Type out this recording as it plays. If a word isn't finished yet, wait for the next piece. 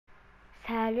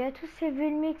Salut à tous, c'est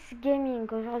Vulmix Gaming.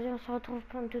 Aujourd'hui on se retrouve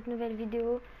pour une toute nouvelle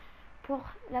vidéo pour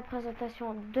la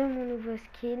présentation de mon nouveau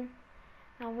skin.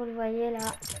 Alors vous le voyez là,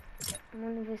 mon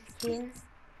nouveau skin,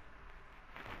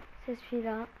 c'est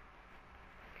celui-là.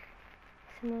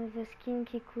 C'est mon nouveau skin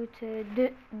qui coûte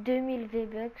 2000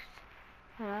 V-Bucks.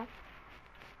 Voilà.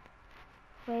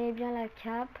 Vous voyez bien la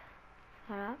cape.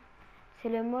 Voilà. C'est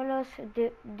le molosse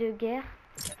de guerre.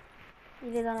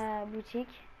 Il est dans la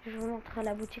boutique. Je vous montre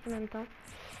la boutique en même temps.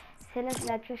 C'est là, c'est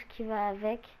la pioche qui va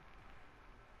avec.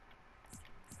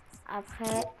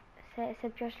 Après,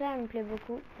 cette pioche là elle me plaît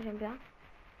beaucoup, j'aime bien.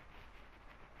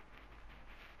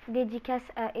 Dédicace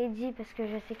à Eddie parce que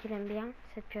je sais qu'il aime bien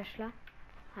cette pioche là.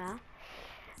 Voilà.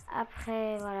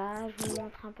 Après voilà, je vous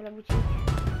montre un peu la boutique.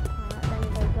 Voilà, la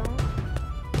nouvelle dent.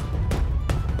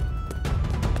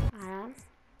 Voilà.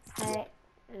 Après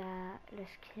le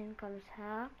skin comme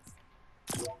ça.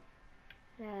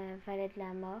 Le valet de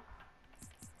la mort.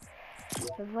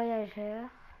 Le voyageur.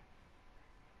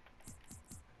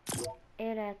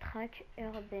 Et la traqueuse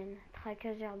urbaine.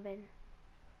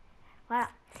 Voilà.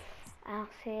 Alors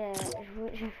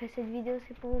je fais cette vidéo,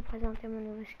 c'est pour vous présenter mon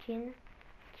nouveau skin,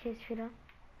 qui est celui-là.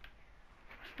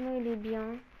 Franchement, il est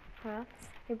bien. Voilà.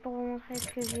 Et pour vous montrer ce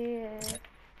que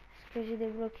j'ai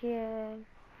débloqué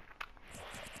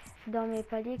dans mes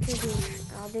paliers que j'ai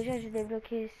eu. Alors déjà, j'ai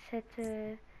débloqué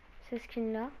ce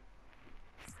skin-là.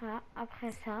 Voilà.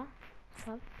 Après ça,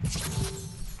 100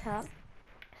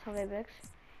 V-Bucks.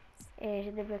 Et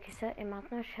j'ai débloqué ça. Et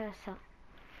maintenant, je suis à ça.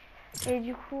 Et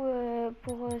du coup,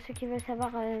 pour ceux qui veulent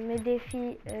savoir mes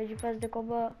défis du pass de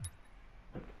combat,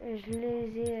 je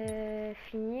les ai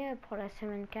finis pour la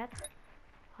semaine 4.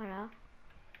 Voilà.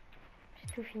 J'ai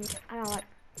tout fini. Alors voilà.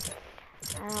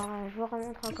 Alors je vous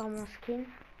remontre encore mon skin.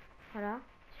 Voilà.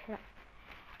 Celui-là.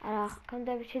 Alors comme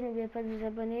d'habitude, n'oubliez pas de vous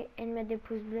abonner et de mettre des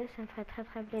pouces bleus. Ça me ferait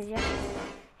très plaisir.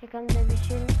 Et comme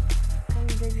d'habitude,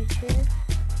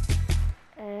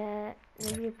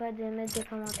 n'oubliez pas de mettre des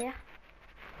commentaires.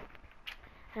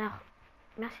 Alors,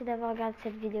 merci d'avoir regardé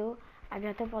cette vidéo. À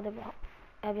bientôt pour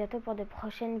de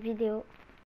prochaines vidéos.